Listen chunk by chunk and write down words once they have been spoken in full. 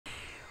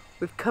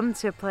We've come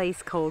to a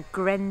place called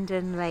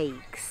Grendon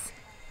Lakes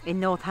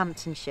in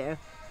Northamptonshire.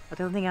 I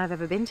don't think I've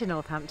ever been to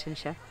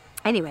Northamptonshire.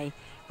 Anyway,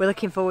 we're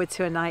looking forward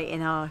to a night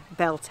in our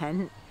bell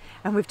tent,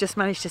 and we've just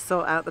managed to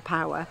sort out the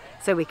power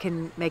so we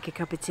can make a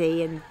cup of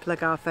tea and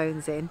plug our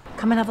phones in.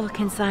 Come and have a look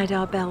inside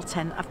our bell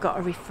tent. I've got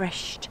a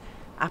refreshed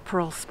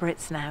Aperol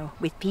Spritz now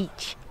with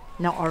peach,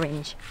 not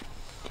orange.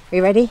 Are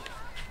you ready?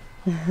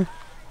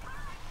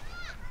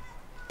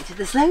 So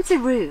there's loads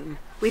of room.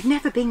 We've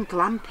never been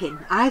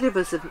glamping. Either of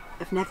us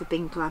have never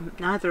been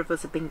neither of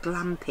us have been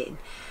glamping.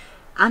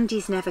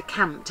 Andy's never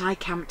camped. I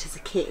camped as a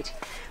kid.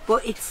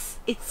 But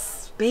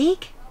it's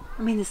big.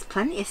 I mean, there's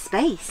plenty of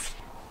space.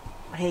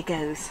 Here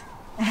goes.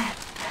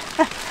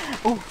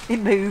 Oh, it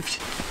moved.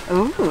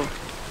 Oh.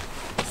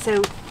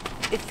 So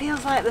it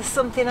feels like there's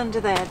something under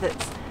there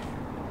that's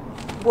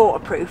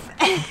waterproof.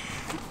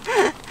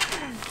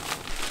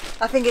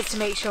 I think it's to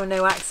make sure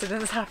no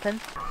accidents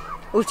happen.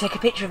 Oh, take a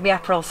picture of me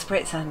Aperol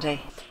Spritz,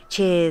 Andy.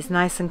 Cheers,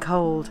 nice and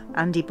cold.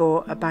 Andy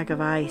bought a bag of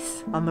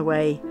ice on the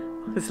way.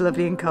 It was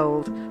lovely and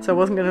cold, so I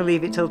wasn't going to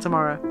leave it till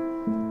tomorrow.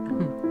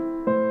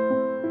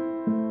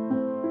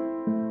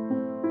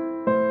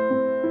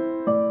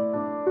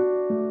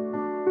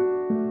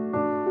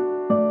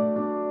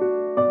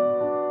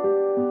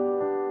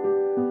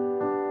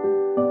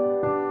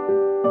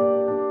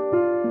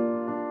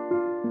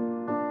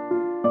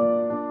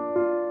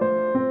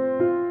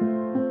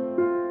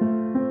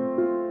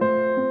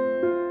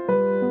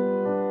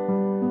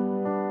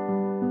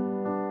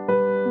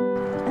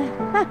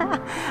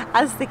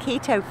 As the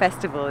Keto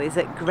Festival is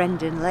at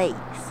Grendon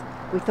Lakes,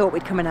 we thought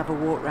we'd come and have a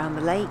walk around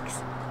the lakes,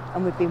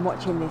 and we've been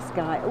watching this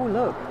guy. Oh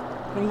look,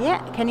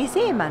 can you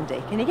see him,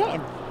 Andy? Can you get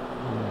him?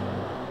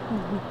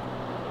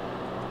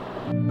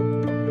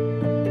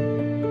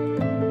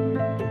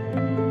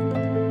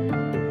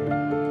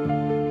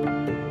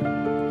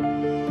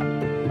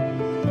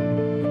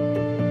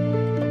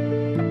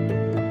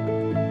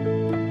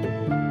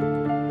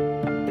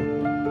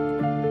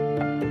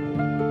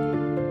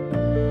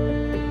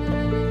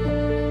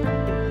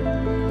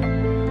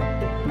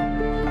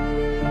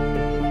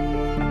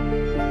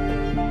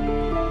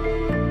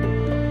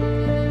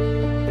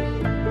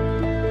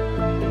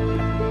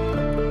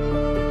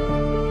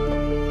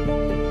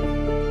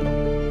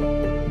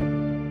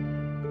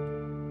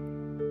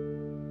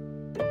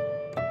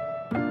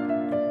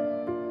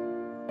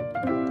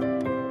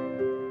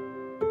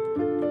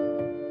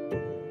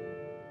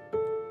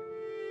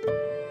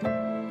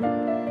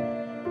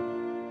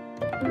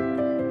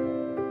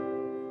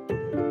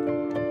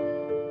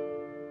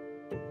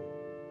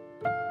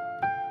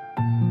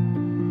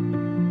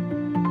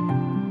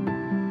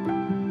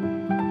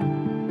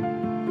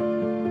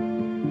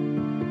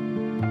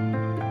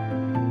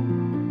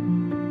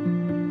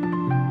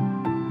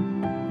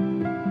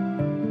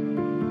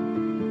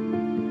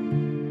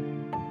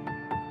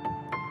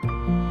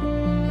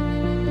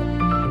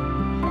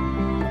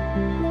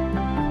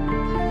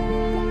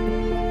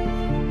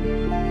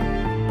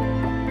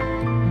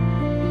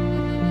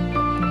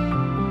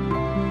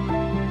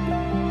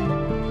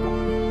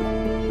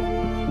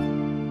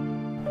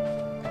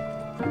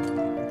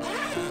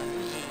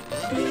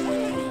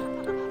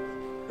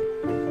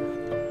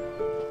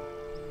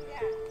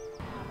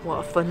 What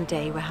a fun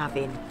day we're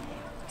having.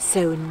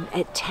 So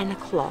at 10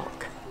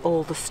 o'clock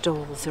all the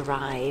stalls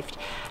arrived,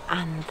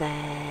 and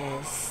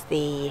there's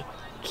the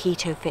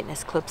Keto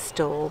Fitness Club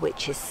stall,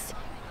 which is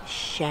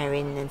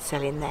sharing and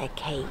selling their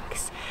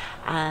cakes,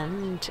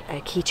 and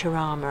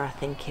Ketorama, I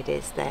think it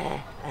is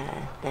their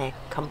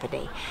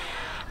company.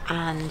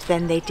 And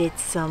then they did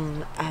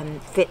some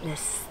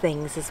fitness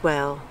things as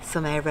well,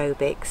 some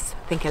aerobics.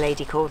 I think a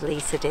lady called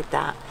Lisa did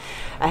that,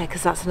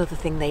 because that's another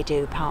thing they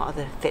do, part of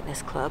the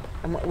fitness club.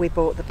 And we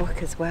bought the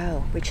book as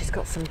well, which has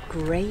got some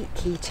great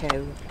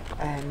keto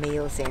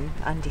meals in,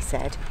 Andy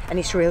said, and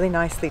it's really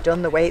nicely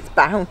done the way it's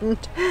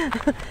bound.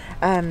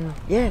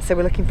 Yeah, so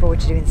we're looking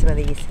forward to doing some of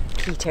these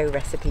keto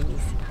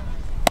recipes.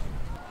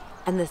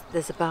 And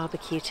there's a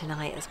barbecue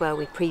tonight as well.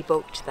 We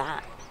pre-booked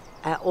that.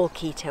 All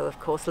keto, of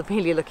course. I'm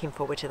really looking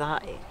forward to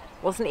that. It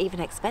wasn't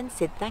even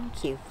expensive.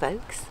 Thank you,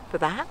 folks, for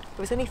that. It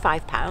was only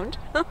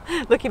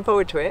 £5. Looking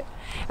forward to it.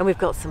 And we've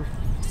got some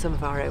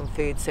of our own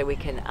food, so we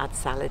can add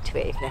salad to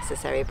it if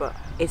necessary. But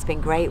it's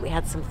been great. We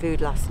had some food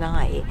last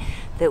night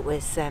that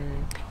was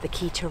the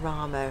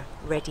Ketorama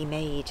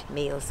ready-made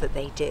meals that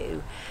they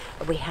do.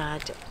 We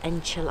had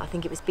I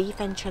think it was beef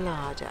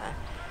enchilada,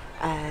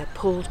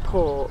 pulled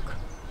pork,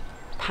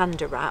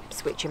 panda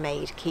wraps, which are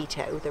made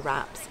keto, the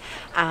wraps,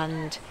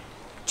 and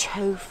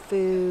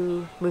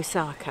tofu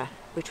moussaka,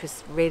 which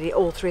was really,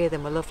 all three of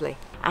them were lovely.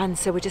 And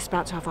so we're just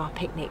about to have our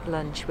picnic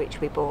lunch,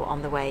 which we bought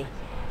on the way,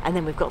 and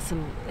then we've got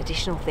some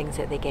additional things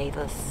that they gave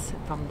us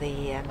from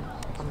the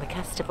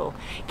Kestival,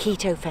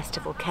 Keto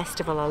Festival.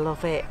 Kestival, I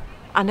love it.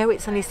 I know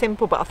it's only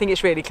simple, but I think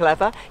it's really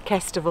clever.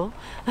 Kestival.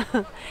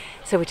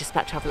 So we're just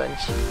about to have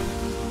lunch.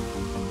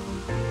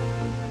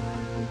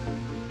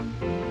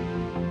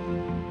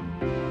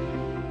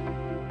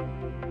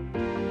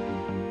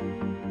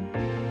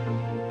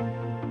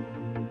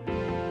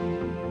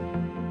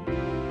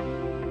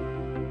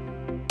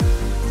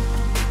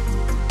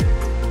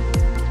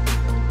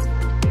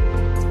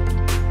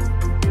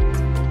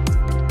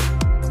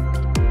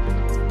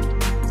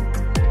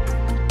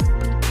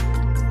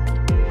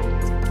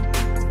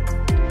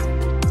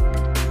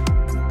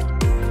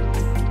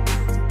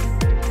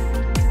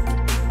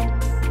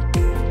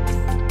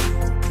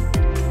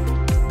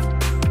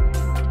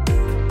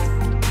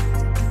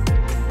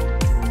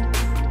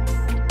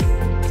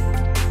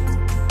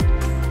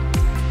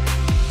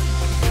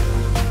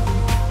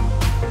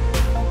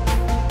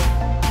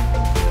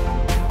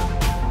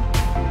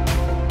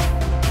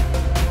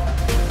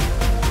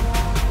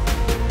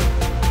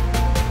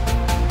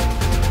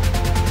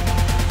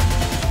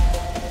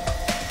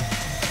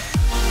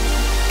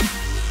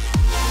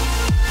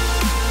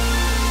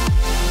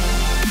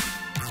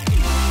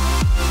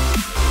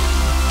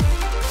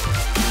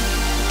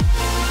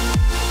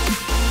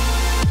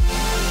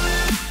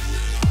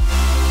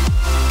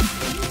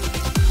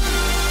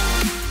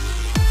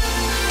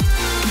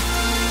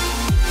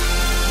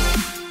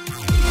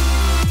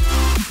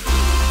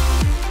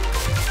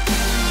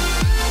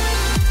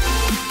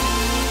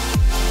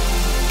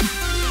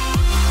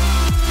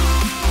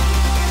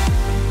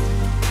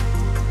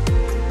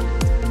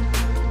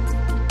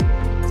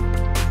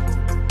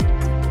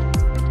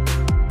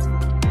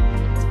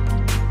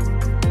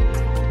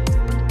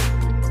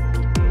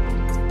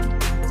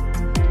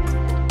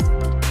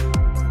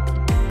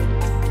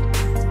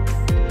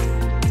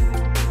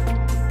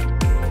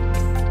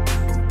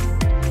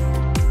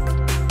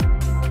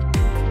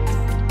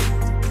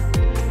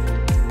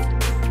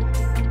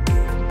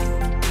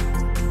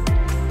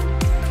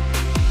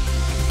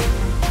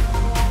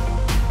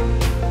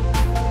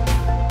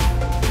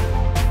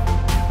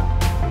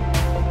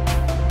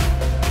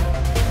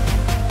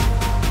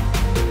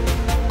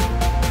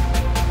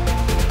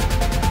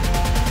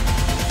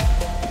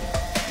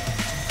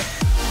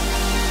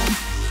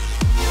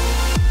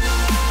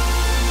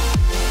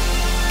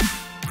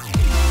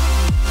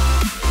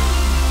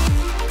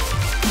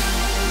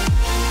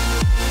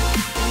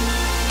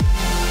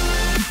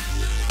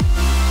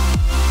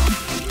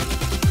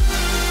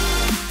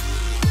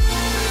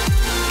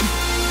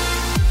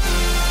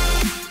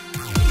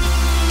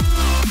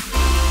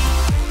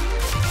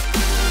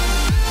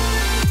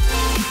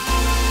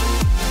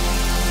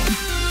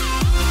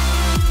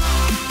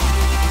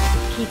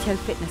 Keto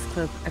Fitness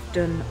Club have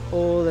done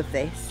all of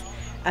this.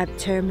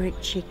 Turmeric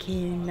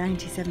chicken,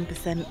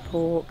 97%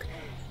 pork,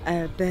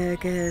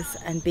 burgers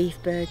and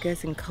beef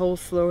burgers and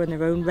coleslaw and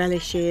their own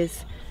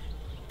relishes,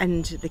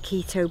 and the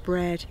keto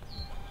bread.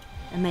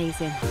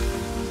 Amazing.